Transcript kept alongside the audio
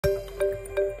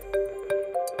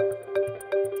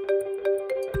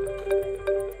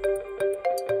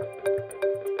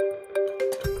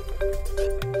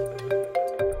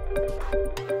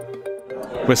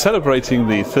We're celebrating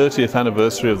the 30th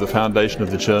anniversary of the foundation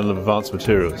of the Journal of Advanced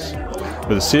Materials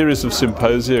with a series of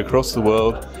symposia across the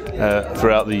world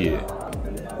throughout the year.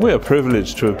 We are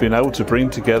privileged to have been able to bring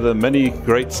together many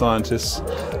great scientists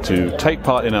to take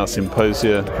part in our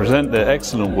symposia, present their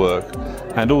excellent work,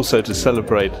 and also to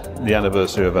celebrate the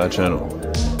anniversary of our journal.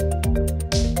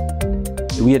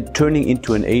 We are turning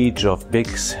into an age of big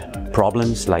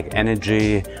problems like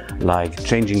energy, like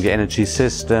changing the energy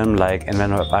system, like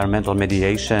environmental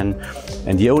mediation,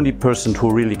 and the only person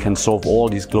who really can solve all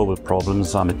these global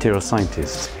problems are material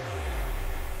scientists.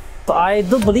 I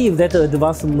do believe that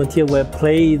advanced material will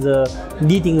play the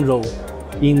leading role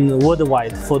in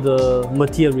worldwide for the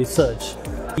material research.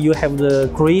 You have the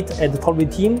great editorial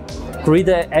team, great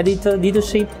editor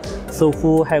leadership, so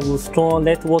who have strong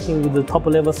networking with the top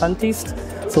level scientists.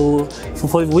 So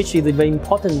for which it is very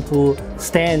important to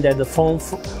stand at the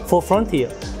forefront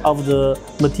of the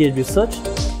material research.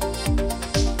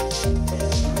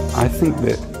 I think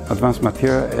that advanced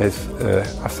material is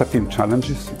accepting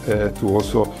challenges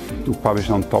to publish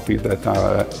on topics that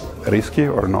are risky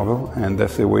or novel, and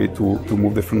that's a way to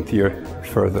move the frontier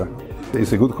further.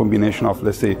 It's a good combination of,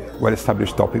 let's say,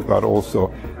 well-established topics, but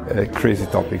also crazy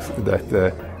topics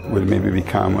that will maybe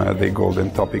become the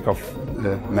golden topic of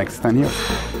the next 10 years.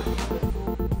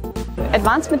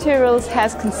 Advanced materials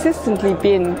has consistently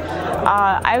been,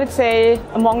 I would say,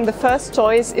 among the first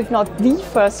choice, if not the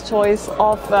first choice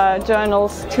of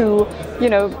journals to,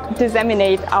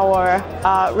 disseminate our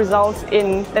results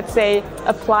in, let's say,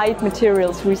 applied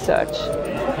materials research.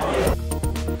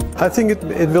 I think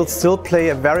it will still play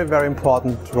a very, very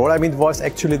important role. I mean, it was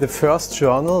actually the first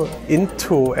journal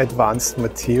into advanced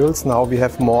materials. Now we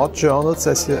have more journals,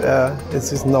 as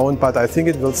is known, but I think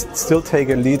it will still take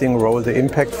a leading role. The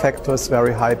impact factor is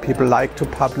very high. People like to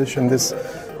publish in this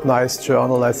nice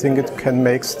journal. I think it can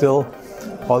make still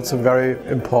also very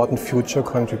important future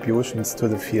contributions to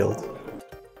the field.